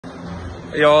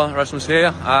Ja, Rasmus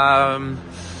here.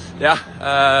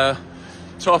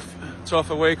 Tough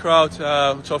away crowd,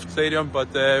 tough stadium,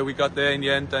 but we got there in the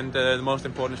end, and the most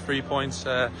important is 3 points.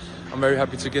 I'm very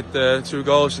happy to get the 2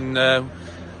 goals, and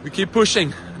we keep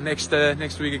pushing next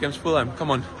week against Fulham.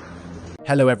 Come on.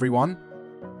 Hello everyone.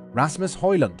 Rasmus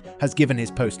Hojlund has given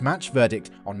his post-match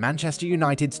verdict on Manchester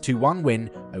United's 2-1 win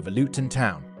over Luton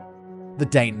Town. The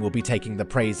Dane will be taking the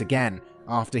praise again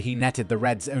after he netted the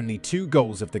Reds only 2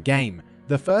 goals of the game,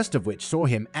 the first of which saw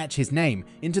him etch his name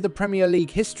into the Premier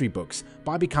League history books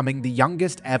by becoming the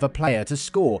youngest ever player to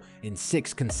score in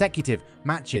 6 consecutive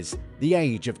matches, the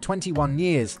age of 21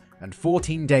 years and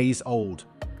 14 days old.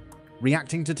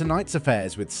 Reacting to tonight's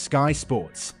affairs with Sky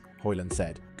Sports, Hojlund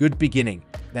said, "Good beginning,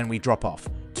 then we drop off.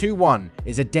 2-1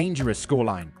 is a dangerous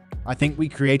scoreline. I think we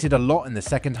created a lot in the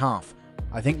second half.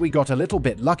 I think we got a little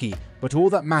bit lucky, but all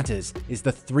that matters is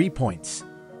the 3 points."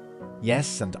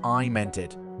 Yes, and I meant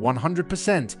it.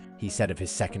 100%, he said of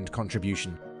his second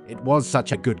contribution. "It was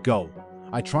such a good goal.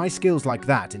 I try skills like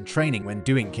that in training when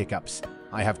doing kick-ups.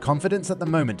 I have confidence at the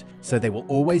moment, so they will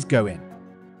always go in."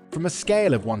 From a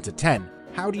scale of 1 to 10,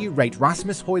 how do you rate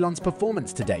Rasmus Hojlund's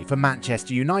performance today for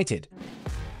Manchester United?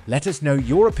 Let us know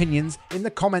your opinions in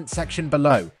the comments section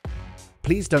below.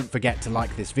 Please don't forget to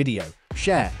like this video,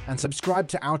 share and subscribe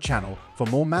to our channel for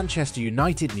more Manchester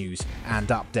United news and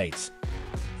updates.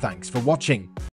 Thanks for watching.